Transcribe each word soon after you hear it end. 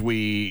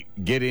We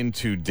get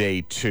into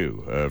day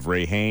 2 of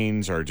Ray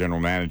Haynes, our general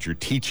manager,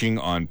 teaching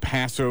on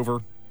Passover.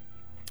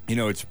 You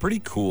know, it's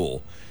pretty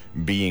cool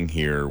being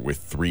here with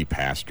 3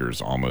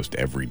 pastors almost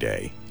every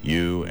day.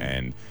 You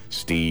and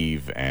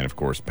Steve and, of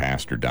course,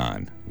 Pastor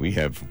Don. We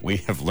have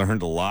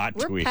learned a lot.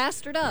 We're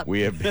pastored up.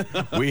 We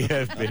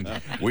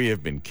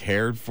have been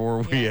cared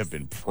for. We have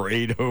been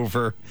prayed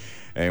over.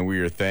 And we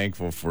are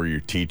thankful for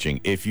your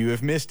teaching. If you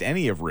have missed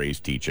any of Ray's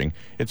teaching,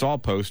 it's all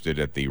posted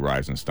at the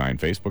Reisenstein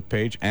Facebook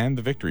page and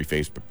the Victory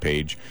Facebook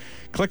page.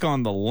 Click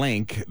on the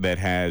link that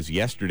has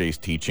yesterday's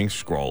teaching,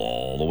 scroll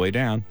all the way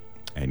down,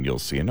 and you'll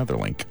see another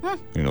link. And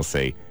it'll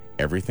say,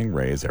 everything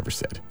Ray has ever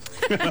said.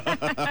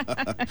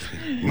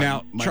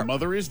 Now, my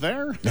mother is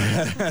there.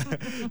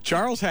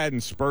 Charles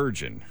Haddon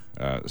Spurgeon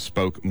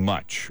spoke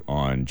much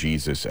on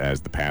Jesus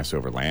as the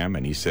Passover lamb,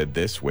 and he said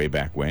this way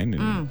back when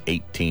in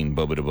 18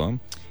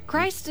 boom.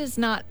 Christ is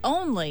not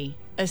only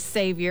a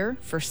savior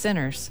for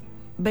sinners,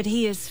 but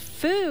he is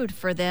food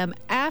for them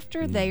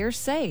after they are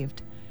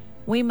saved.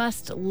 We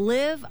must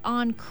live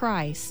on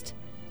Christ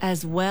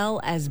as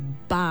well as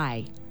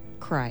by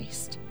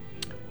Christ.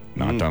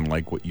 Not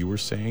unlike what you were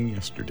saying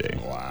yesterday.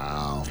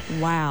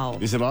 Wow.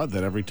 Is it odd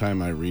that every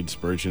time I read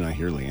Spurgeon, I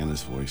hear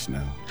Leanna's voice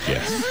now?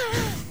 Yes.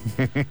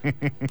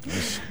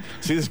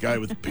 See this guy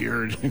with a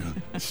beard?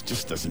 This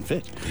just doesn't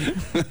fit.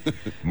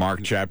 Mark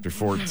chapter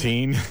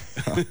 14.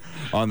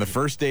 On the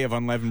first day of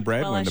unleavened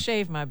bread. Well, I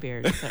shaved my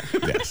beard. So.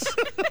 Yes.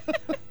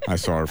 I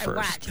saw her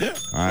first.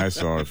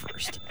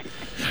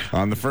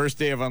 On the first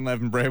day of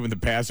unleavened bread, when the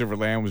Passover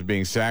lamb was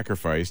being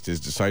sacrificed, his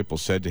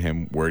disciples said to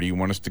him, "Where do you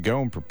want us to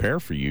go and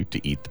prepare for you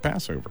to eat the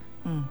Passover?"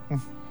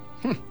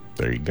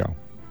 There you go.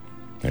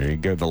 There you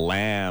go. The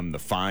lamb, the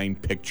fine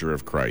picture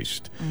of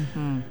Christ.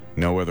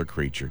 No other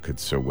creature could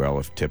so well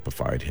have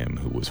typified him,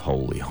 who was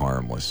holy,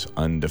 harmless,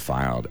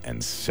 undefiled,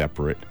 and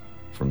separate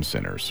from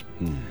sinners.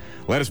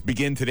 Let us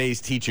begin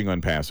today's teaching on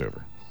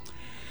Passover.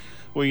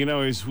 Well, you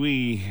know, as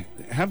we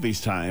have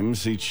these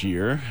times each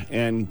year,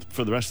 and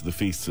for the rest of the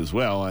feasts as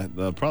well,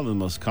 probably the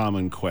most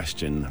common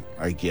question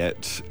I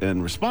get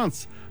and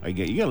response I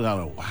get, you get a lot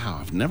of, wow,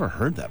 I've never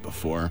heard that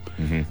before.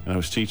 And I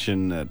was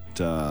teaching at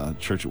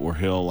church at War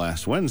Hill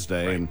last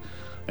Wednesday, and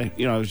I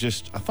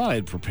thought I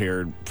had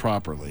prepared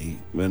properly.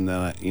 And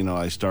then,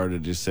 I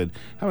started, just said,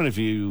 how many of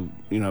you,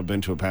 have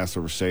been to a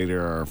Passover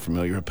Seder or are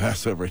familiar with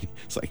Passover?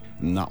 It's like,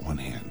 not one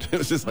hand. It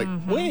was just like,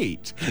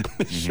 wait,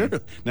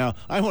 sure. Now,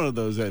 I'm one of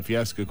those that if you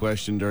ask a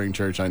question during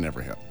church, I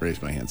never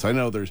raise my hand. So I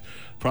know there's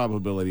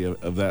probability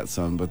of that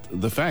some, but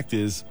the fact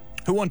is,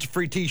 who wants a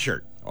free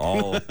T-shirt?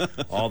 All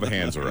the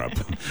hands are up.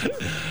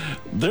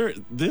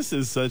 This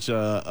is such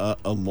a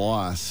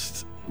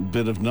lost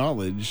bit of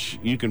knowledge.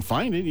 You can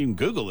find it, you can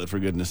Google it, for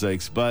goodness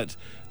sakes, but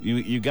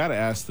you got to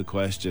ask the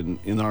question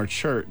in our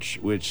church,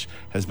 which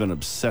has been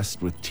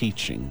obsessed with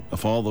teaching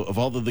of all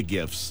the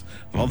gifts,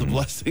 of all the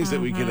blessings that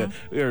we get.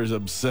 We are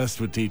obsessed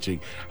with teaching.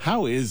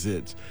 How is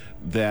it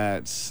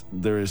that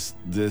there is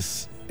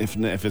this, if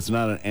it's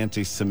not an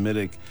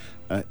anti-Semitic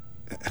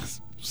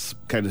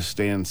kind of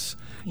stance,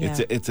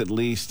 it's at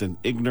least an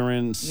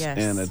ignorance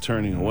and a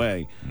turning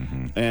away.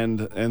 And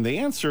the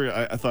answer,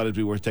 I thought it'd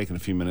be worth taking a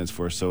few minutes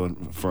for. So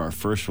for our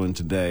first one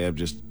today, I've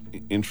just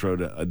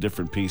introed a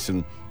different piece.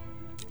 And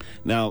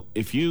now,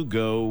 if you've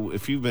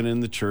been in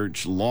the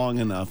church long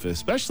enough,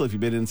 especially if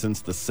you've been in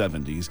since the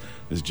 70s,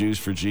 as Jews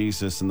for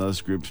Jesus and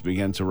those groups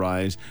began to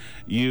rise,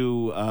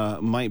 you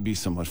might be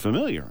somewhat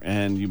familiar,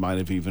 and you might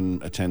have even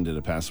attended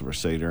a Passover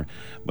Seder,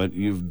 but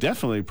you've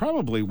definitely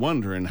probably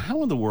wondering,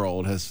 how in the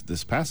world has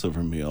this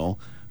Passover meal,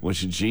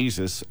 which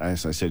Jesus,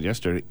 as I said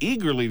yesterday,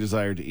 eagerly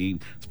desired to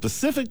eat,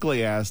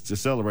 specifically asked to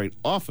celebrate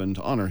often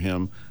to honor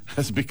him,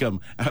 has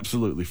become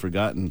absolutely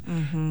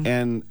forgotten.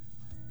 And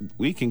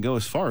we can go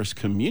as far as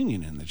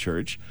communion in the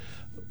church,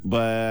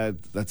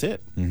 but that's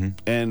it.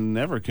 And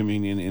never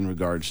communion in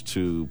regards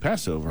to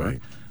Passover. Right.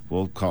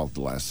 We'll call it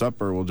the Last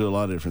Supper. We'll do a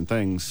lot of different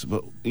things,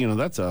 but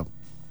it's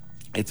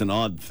an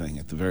odd thing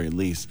at the very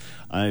least.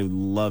 I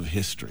love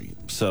history,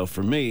 so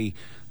for me,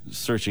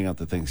 searching out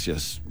the things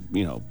just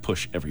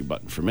push every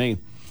button for me.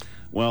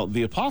 Well,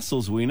 the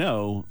apostles, we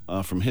know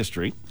from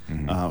history,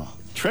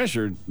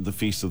 treasured the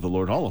feasts of the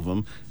Lord, all of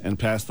them, and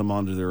passed them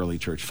on to the early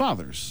church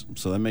fathers.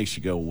 So that makes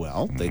you go,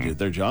 well, they did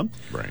their job.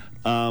 Right.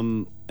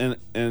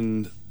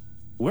 And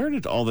where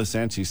did all this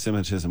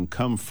anti-Semitism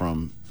come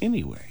from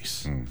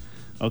anyways?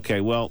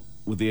 Okay, well,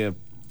 with the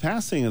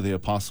passing of the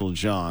Apostle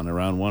John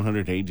around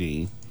 100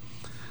 A.D.,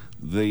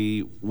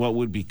 what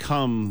would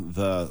become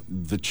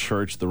the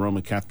church, the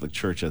Roman Catholic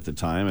Church at the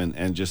time,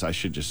 and I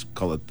should just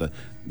call it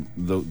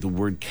the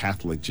word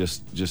Catholic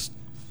just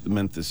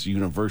meant this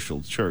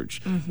universal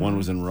church. One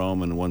was in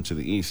Rome and one to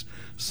the east.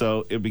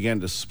 So it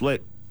began to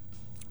split,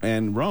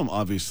 and Rome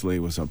obviously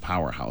was a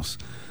powerhouse.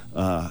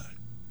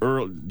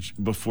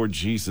 Before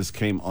Jesus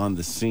came on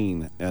the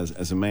scene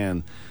as a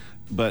man.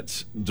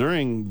 But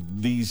during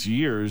these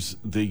years,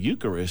 the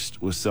Eucharist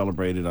was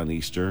celebrated on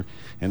Easter,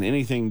 and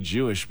anything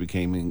Jewish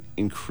became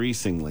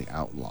increasingly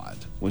outlawed,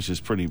 which is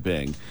pretty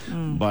big.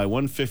 By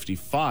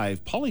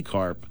 155,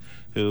 Polycarp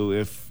who,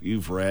 if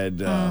you've read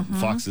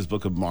Fox's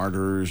Book of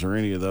Martyrs or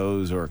any of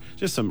those, or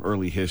just some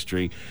early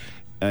history,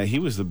 he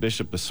was the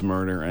bishop of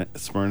Smyrna,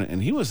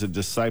 and he was a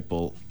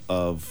disciple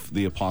of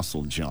the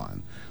Apostle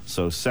John.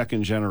 So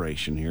second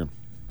generation here.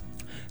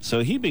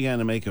 So he began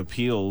to make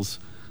appeals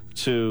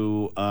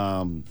to,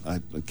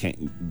 I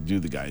can't do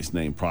the guy's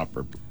name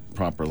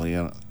properly,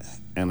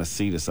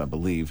 Anicetus, I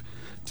believe,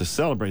 to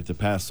celebrate the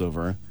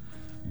Passover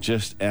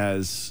just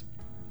as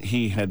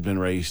he had been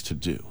raised to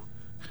do,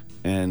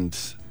 and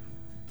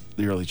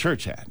the early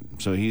church had.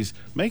 So he's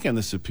making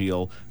this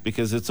appeal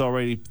because it's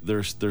already,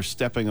 they're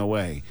stepping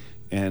away,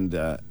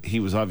 and he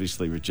was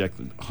obviously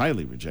rejected,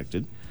 highly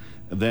rejected.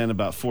 Then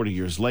about 40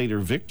 years later,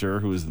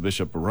 Victor, who was the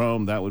Bishop of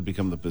Rome, that would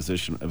become the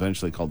position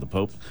eventually called the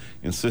Pope,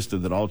 insisted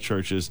that all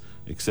churches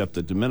accept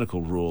the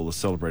Dominical rule of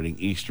celebrating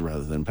Easter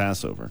rather than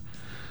Passover.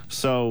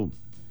 So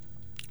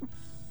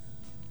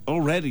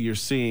already you're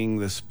seeing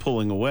this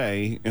pulling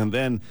away. And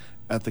then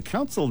at the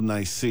Council of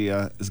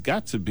Nicaea has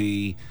got to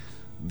be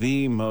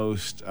the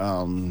most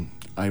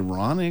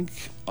ironic,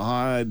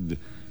 odd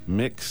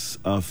mix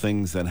of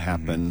things that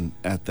happen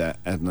at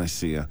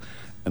Nicaea.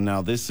 And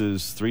now this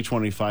is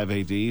 325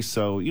 AD,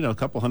 so, a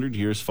couple hundred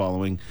years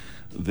following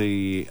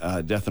the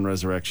death and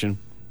resurrection.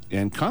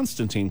 And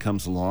Constantine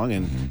comes along,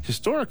 and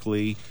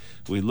historically,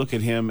 we look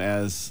at him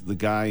as the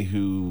guy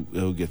who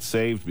gets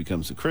saved,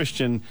 becomes a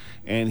Christian,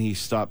 and he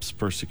stops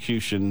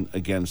persecution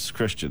against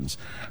Christians.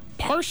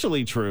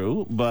 Partially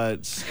true,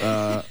 but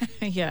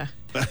yeah,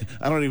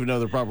 I don't even know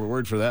the proper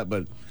word for that.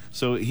 But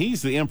so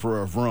he's the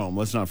emperor of Rome.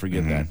 Let's not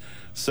forget that.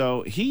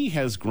 So he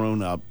has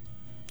grown up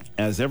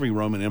as every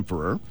Roman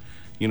emperor.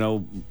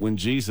 When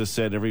Jesus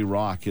said every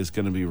rock is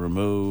going to be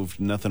removed,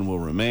 nothing will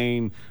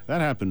remain,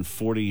 that happened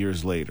 40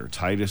 years later.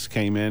 Titus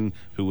came in,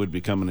 who would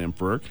become an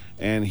emperor,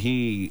 and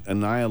he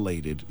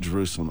annihilated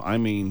Jerusalem. I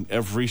mean,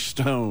 every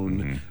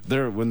stone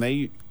there, when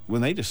they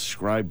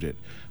described it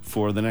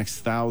for the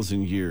next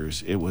 1,000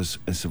 years,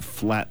 it's a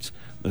flat,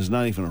 there's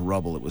not even a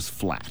rubble, it was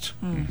flat.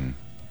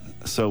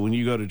 So when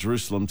you go to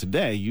Jerusalem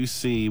today, you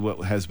see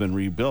what has been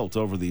rebuilt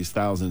over these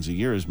thousands of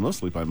years,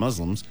 mostly by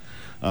Muslims,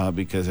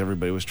 because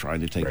everybody was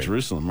trying to take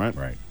Jerusalem, right?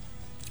 Right.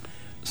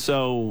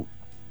 So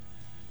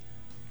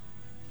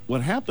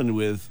what happened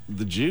with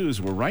the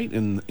Jews were right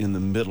in the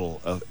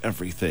middle of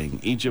everything.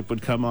 Egypt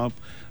would come up,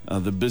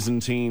 the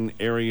Byzantine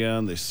area,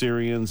 and the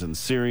Syrians and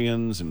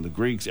Syrians and the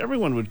Greeks,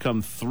 everyone would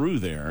come through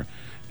there.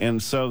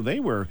 And so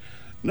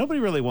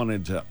nobody really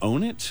wanted to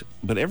own it,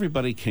 but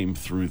everybody came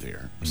through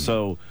there.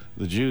 So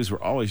the Jews were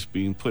always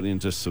being put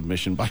into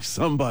submission by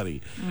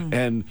somebody.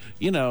 And,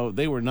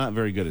 they were not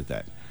very good at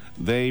that.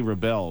 They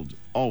rebelled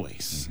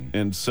always.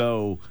 And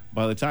so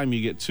by the time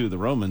you get to the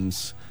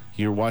Romans,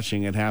 you're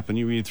watching it happen.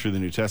 You read through the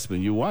New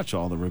Testament, you watch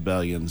all the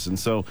rebellions. And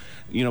so,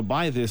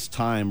 by this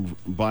time,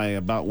 by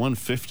about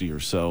 150 or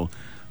so,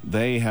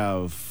 they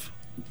have...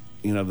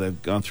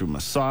 they've gone through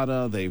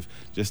Masada. They've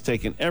just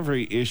taken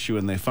every issue,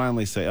 and they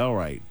finally say, all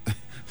right,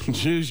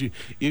 Jews, you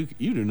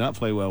do not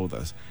play well with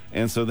us.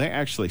 And so they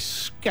actually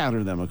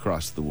scatter them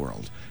across the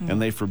world,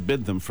 and they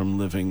forbid them from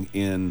living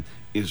in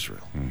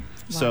Israel. Wow.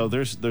 So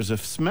there's a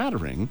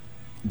smattering,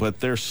 but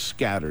they're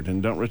scattered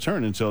and don't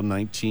return until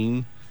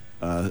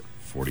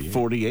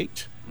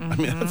 1948. I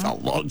mean, that's a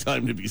long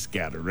time to be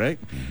scattered, right?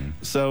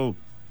 So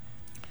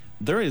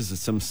there is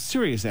some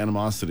serious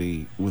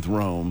animosity with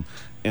Rome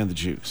and the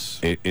Jews.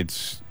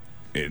 It's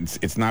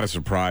not a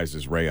surprise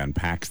as Ray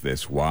unpacks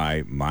this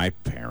why my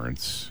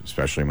parents,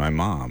 especially my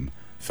mom,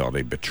 felt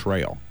a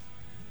betrayal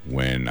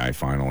when I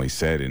finally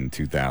said in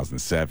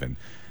 2007,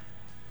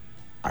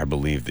 I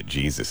believe that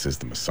Jesus is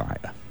the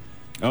Messiah.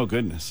 Oh,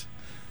 goodness.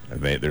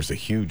 There's a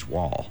huge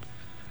wall.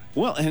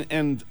 Well,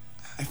 and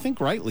I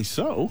think rightly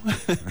so.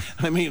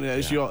 I mean,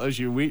 as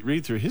you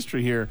read through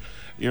history here,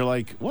 you're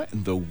like, what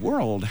in the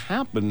world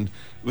happened?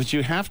 But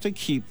you have to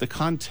keep the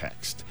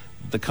context.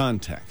 The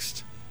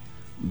context.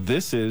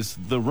 This is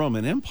the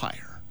Roman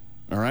Empire,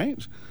 all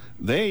right?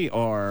 They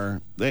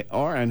are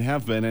and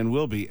have been and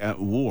will be at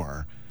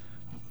war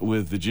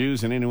with the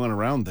Jews and anyone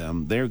around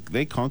them.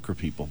 They conquer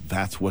people.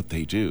 That's what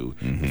they do.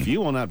 If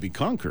you will not be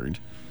conquered.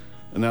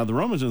 Now, the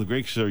Romans and the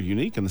Greeks are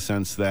unique in the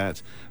sense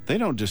that they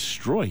don't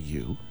destroy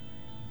you,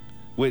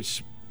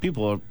 which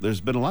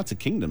there's been lots of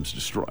kingdoms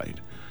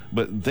destroyed,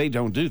 but they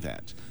don't do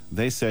that.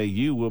 They say,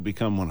 you will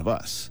become one of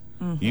us.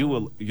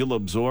 You'll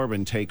absorb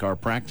and take our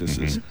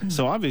practices.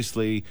 So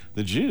obviously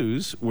the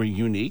Jews were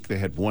unique. They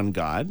had one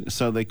God,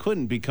 so they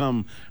couldn't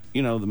become,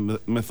 the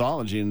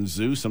mythology and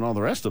Zeus and all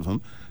the rest of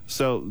them.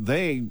 So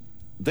they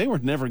were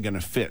never going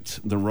to fit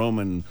the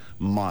Roman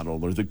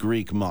model or the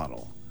Greek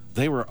model.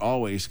 They were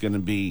always going to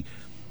be,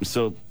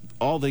 so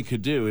all they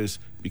could do is,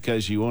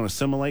 because you won't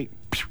assimilate,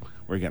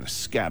 we're going to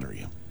scatter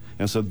you.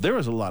 And so there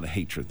was a lot of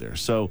hatred there.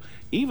 So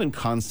even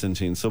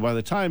Constantine, so by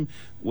the time,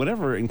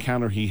 whatever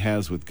encounter he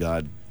has with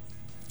God,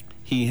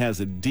 he has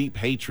a deep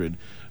hatred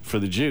for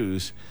the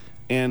Jews.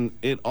 And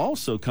it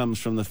also comes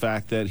from the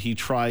fact that he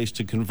tries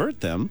to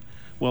convert them.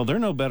 Well, they're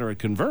no better at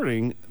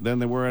converting than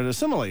they were at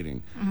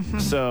assimilating.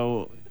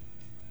 So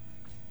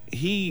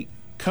he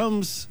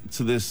comes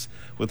to this,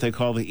 what they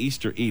call the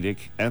Easter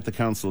Edict at the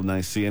Council of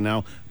Nicaea.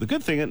 Now, the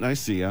good thing at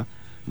Nicaea,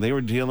 they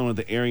were dealing with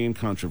the Arian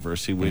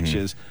controversy, which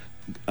is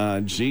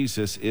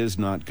Jesus is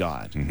not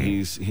God.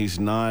 He's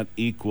not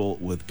equal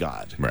with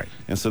God. Right.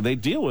 And so they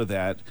deal with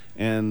that,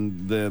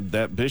 and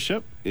that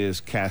bishop is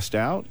cast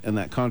out, and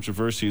that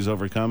controversy is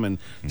overcome. And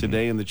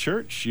today in the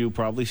church, you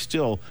probably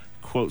still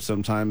quote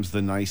sometimes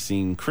the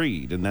Nicene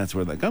Creed, and that's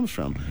where that comes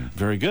from.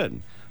 Very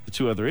good. The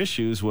two other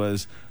issues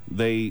was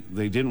they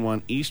didn't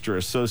want Easter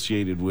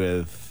associated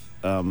with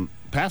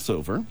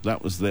Passover.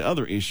 That was the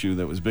other issue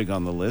that was big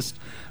on the list.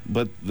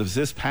 But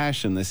this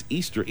passion, this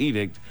Easter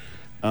edict,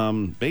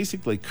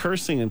 basically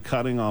cursing and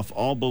cutting off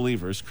all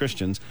believers,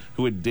 Christians,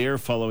 who would dare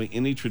follow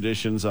any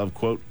traditions of,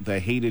 quote, the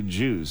hated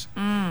Jews.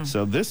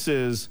 So this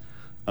is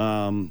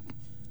Constantine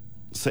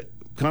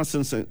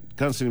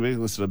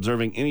basically said,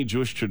 observing any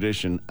Jewish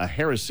tradition, a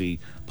heresy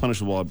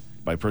punishable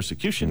by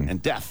persecution and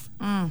death.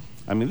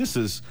 I mean,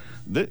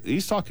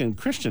 he's talking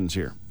Christians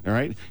here, all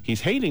right?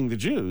 He's hating the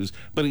Jews,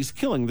 but he's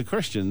killing the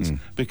Christians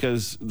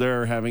because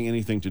they're having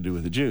anything to do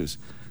with the Jews.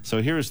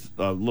 So here's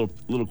a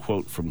little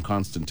quote from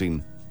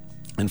Constantine.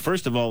 And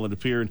first of all, it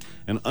appeared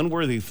an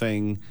unworthy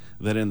thing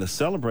that in the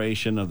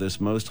celebration of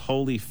this most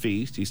holy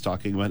feast, he's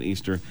talking about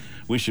Easter,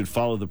 we should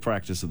follow the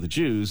practice of the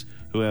Jews,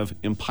 who have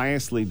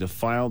impiously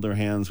defiled their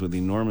hands with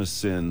enormous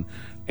sin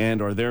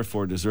and are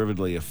therefore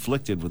deservedly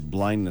afflicted with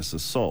blindness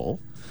of soul.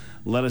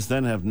 Let us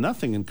then have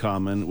nothing in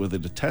common with the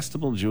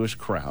detestable Jewish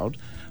crowd,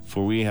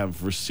 for we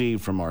have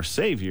received from our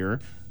Savior.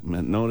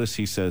 Notice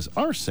he says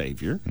our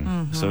Savior,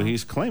 so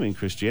he's claiming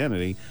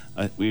Christianity.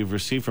 We've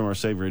received from our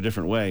Savior a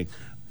different way.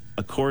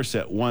 A course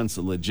at once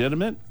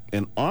legitimate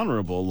and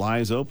honorable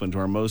lies open to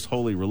our most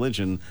holy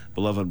religion.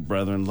 Beloved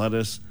brethren, let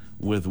us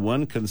with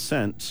one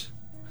consent,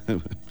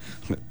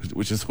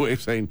 which is a way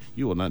of saying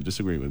you will not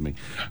disagree with me,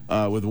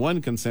 with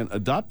one consent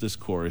adopt this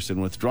course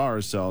and withdraw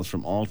ourselves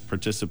from all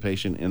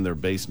participation in their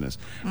baseness.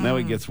 Now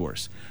it gets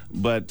worse.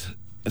 But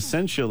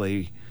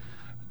essentially,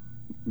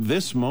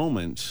 this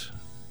moment,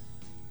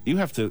 you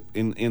have to,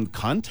 in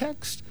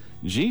context,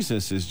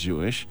 Jesus is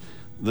Jewish.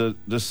 The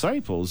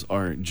disciples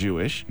are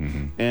Jewish,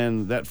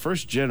 and that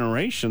first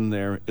generation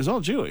there is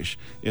all Jewish.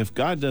 If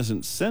God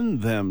doesn't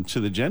send them to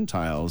the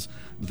Gentiles,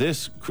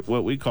 this,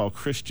 what we call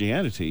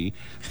Christianity,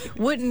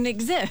 wouldn't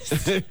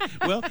exist.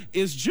 well,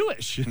 is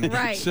Jewish.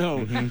 Right.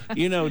 So,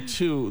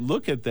 to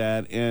look at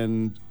that,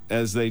 and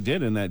as they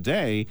did in that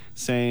day,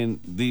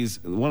 saying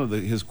one of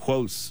his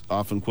quotes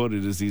often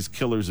quoted is these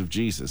killers of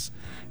Jesus,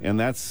 and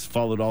that's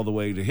followed all the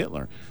way to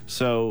Hitler.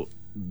 So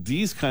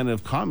these kind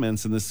of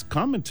comments in this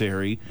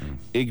commentary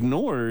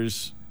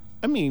ignores,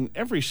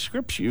 every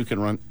scripture you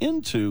can run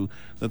into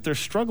that they're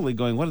struggling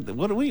going, what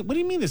do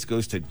you mean this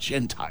goes to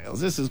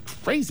Gentiles? This is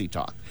crazy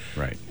talk.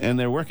 Right. And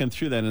they're working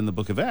through that in the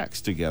book of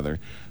Acts together.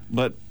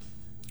 But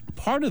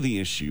part of the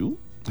issue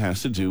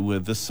has to do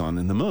with the sun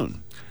and the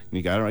moon.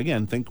 You got to,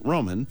 again, think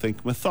Roman,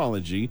 think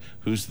mythology,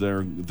 who's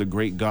the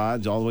great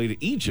gods, all the way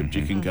to Egypt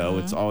you can go.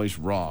 It's always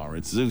Ra, or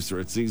it's Zeus, or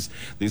it's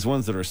these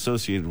ones that are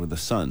associated with the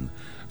sun.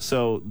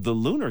 So the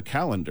lunar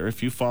calendar,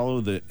 if you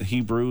follow the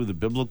Hebrew, the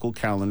biblical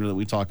calendar that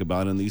we talk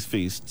about in these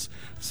feasts,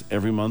 it's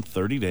every month,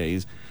 30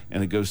 days,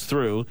 and it goes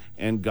through,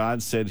 and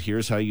God said,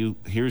 here's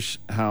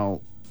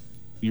how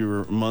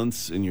your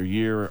months and your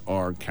year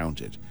are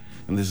counted.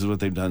 And this is what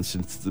they've done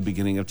since the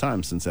beginning of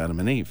time, since Adam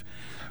and Eve.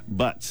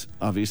 But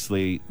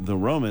obviously, the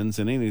Romans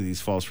and any of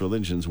these false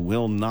religions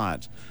will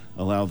not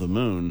allow the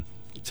moon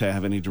to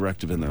have any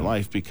directive in their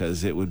life,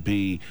 because it would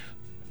be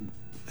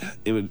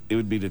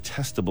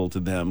detestable to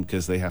them,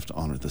 because they have to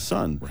honor the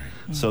sun. Right.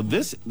 So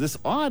this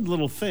odd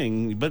little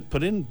thing, but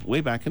put in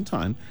way back in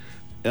time.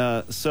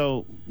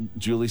 So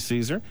Julius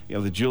Caesar, you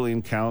have the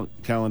Julian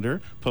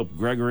calendar. Pope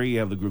Gregory, you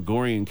have the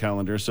Gregorian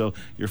calendar. So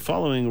you're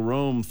following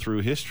Rome through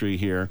history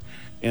here,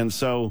 and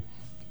so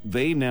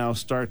they now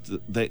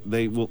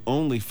they will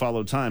only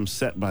follow time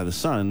set by the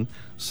sun.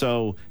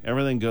 So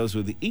everything goes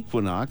with the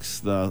equinox,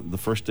 the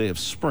first day of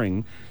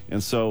spring.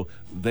 And so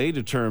they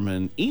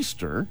determine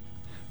Easter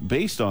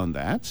based on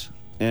that,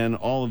 and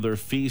all of their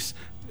feasts.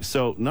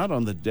 So not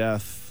on the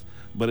death,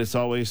 but it's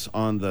always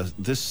on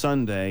this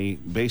Sunday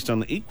based on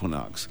the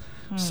equinox.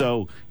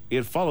 So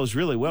it follows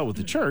really well with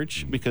the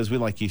church, because we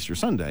like Easter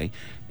Sunday,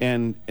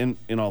 and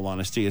in all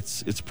honesty,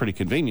 it's pretty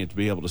convenient to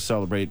be able to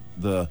celebrate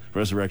the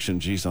resurrection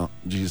of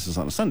Jesus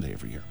on a Sunday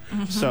every year.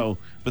 So,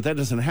 but that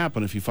doesn't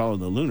happen if you follow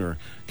the lunar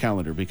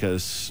calendar,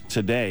 because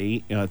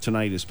tonight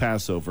is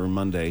Passover,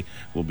 Monday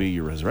will be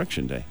your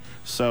resurrection day.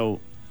 So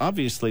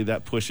obviously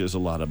that pushes a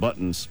lot of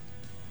buttons.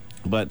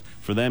 But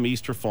for them,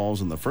 Easter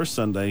falls on the first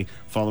Sunday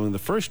following the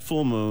first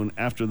full moon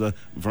after the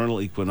vernal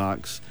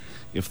equinox.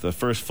 If the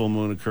first full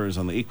moon occurs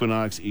on the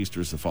equinox, Easter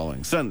is the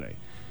following Sunday.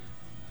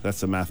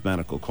 That's a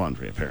mathematical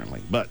quandary,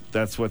 apparently. But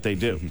that's what they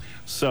do.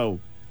 So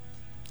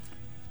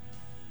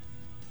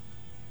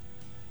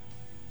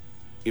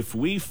if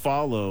we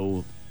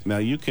follow... Now,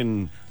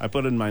 I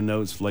put in my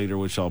notes later,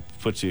 which I'll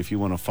put you if you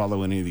want to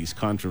follow any of these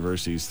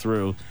controversies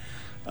through.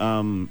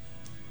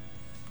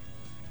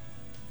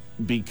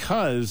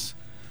 Because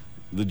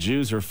the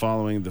Jews are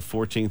following the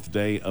 14th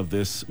day of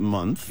this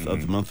month,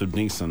 of the month of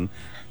Nisan,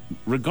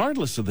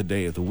 regardless of the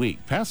day of the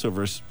week.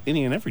 Passover is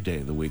any and every day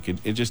of the week.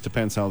 It just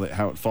depends how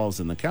it falls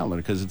in the calendar,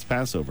 because it's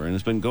Passover, and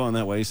it's been going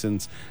that way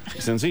since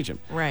Egypt.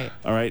 Right.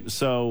 All right.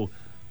 So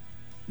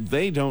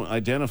they don't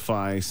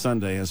identify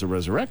Sunday as a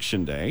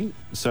resurrection day,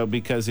 so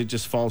because it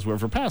just falls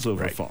wherever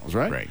Passover falls,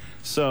 right? Right.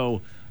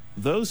 So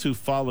those who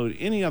followed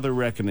any other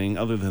reckoning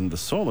other than the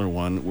solar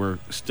one were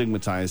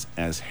stigmatized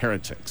as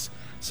heretics.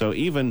 So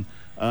even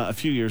a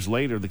few years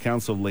later, the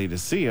Council of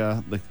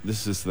Laodicea,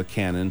 this is the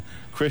canon,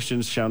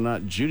 Christians shall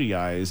not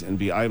Judaize and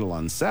be idle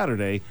on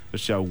Saturday, but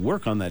shall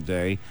work on that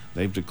day.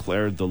 They've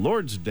declared the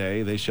Lord's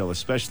day they shall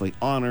especially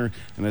honor,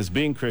 and as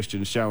being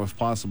Christians shall, if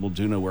possible,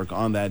 do no work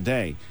on that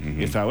day.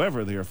 If,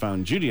 however, they are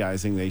found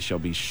Judaizing, they shall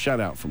be shut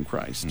out from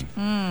Christ.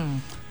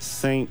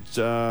 Saint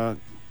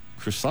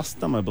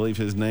Chrysostom, I believe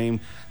his name,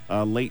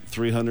 late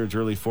 300s,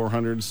 early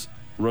 400s,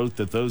 wrote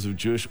that those of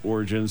Jewish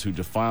origins who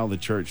defile the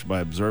church by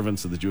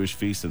observance of the Jewish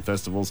feasts and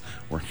festivals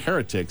were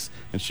heretics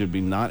and should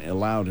be not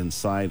allowed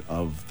inside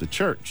of the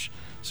church.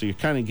 So you're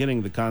kind of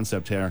getting the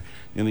concept here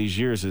in these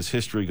years as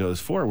history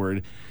goes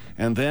forward.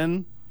 And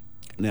then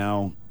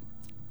now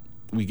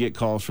we get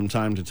calls from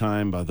time to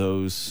time by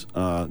those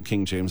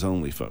King James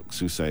only folks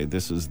who say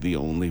this is the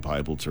only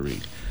Bible to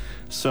read.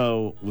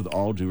 So, with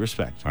all due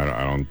respect,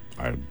 I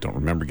don't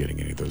remember getting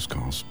any of those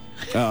calls.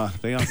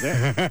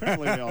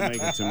 Apparently they all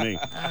make it to me.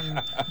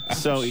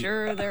 I'm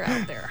sure they're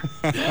out there.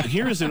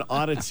 Here's an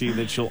oddity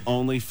that you'll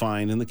only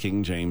find in the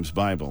King James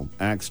Bible.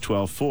 Acts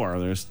 12:4.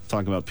 There's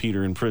talk about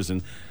Peter in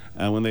prison.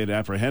 When they had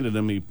apprehended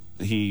him,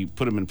 he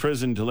put him in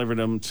prison, delivered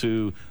him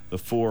to the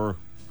 4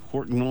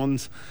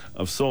 hortenons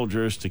of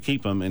soldiers to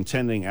keep him,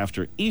 intending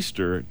after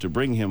Easter to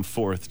bring him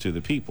forth to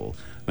the people.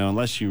 Now,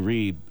 unless you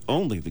read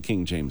only the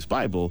King James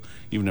Bible,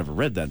 you've never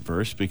read that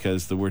verse,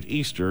 because the word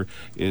Easter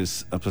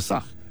is a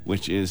Pesach,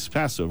 which is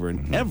Passover,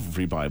 and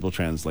every Bible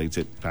translates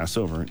it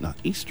Passover, not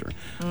Easter.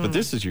 But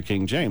this is your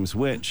King James,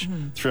 which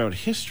throughout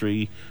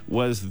history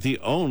was the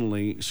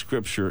only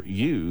scripture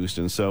used.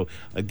 And so,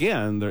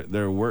 again,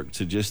 their work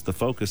to just the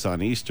focus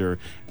on Easter,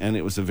 and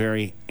it was a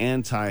very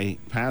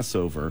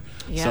anti-Passover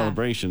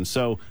celebration.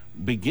 So,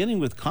 beginning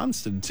with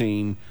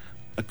Constantine,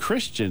 a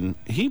Christian,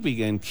 he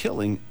began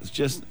killing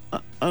just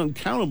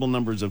uncountable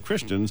numbers of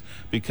Christians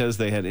because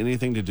they had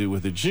anything to do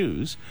with the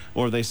Jews,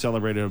 or they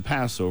celebrated a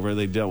Passover,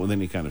 they dealt with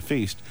any kind of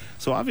feast.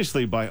 So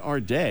obviously by our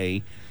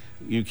day,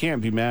 you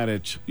can't be mad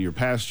at your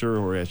pastor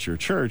or at your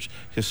church.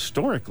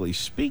 Historically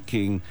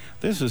speaking,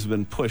 this has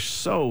been pushed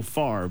so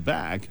far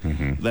back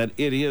that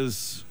it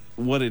is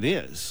what it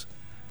is.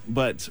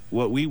 But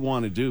what we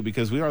want to do,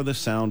 because we are the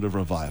sound of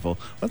revival,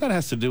 what that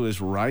has to do is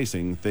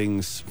rising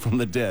things from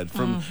the dead,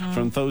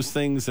 from those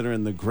things that are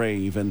in the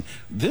grave. And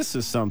this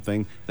is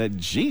something that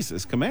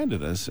Jesus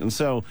commanded us. And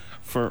so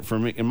for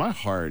me, in my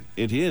heart,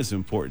 it is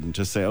important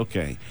to say,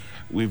 okay,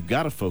 we've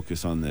got to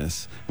focus on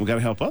this. We've got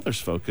to help others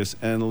focus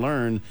and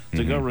learn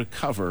to go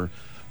recover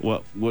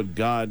what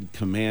God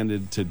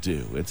commanded to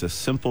do. It's a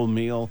simple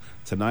meal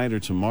tonight or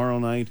tomorrow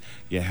night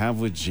you have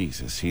with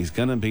Jesus. He's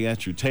going to be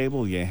at your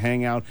table. You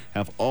hang out,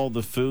 have all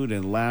the food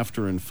and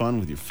laughter and fun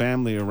with your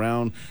family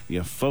around.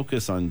 You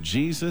focus on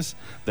Jesus.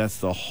 That's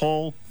the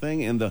whole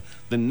thing. And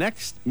the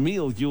next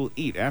meal you'll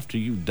eat after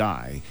you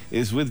die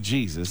is with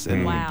Jesus,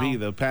 and it will be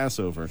the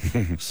Passover.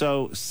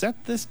 So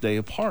set this day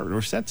apart,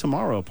 or set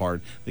tomorrow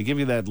apart. They give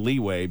you that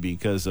leeway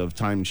because of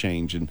time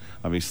change, and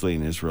obviously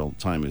in Israel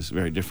time is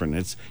very different.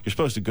 You're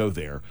supposed to go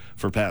there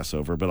for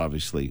Passover, but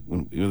obviously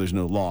there's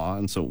no law,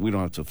 and so we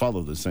don't have to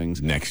follow those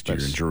things. Next year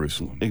in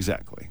Jerusalem.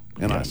 Exactly.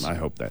 And I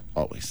hope that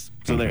always.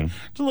 So there's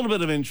a little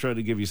bit of intro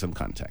to give you some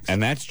context.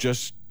 And that's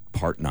just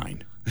part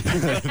 9.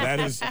 that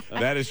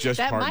is just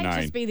that part 9. That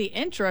might just be the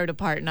intro to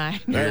part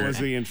 9. That was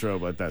the intro,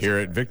 but that's here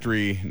at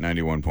Victory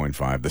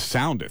 91.5, the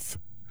soundeth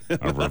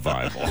of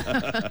revival.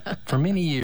 For many years.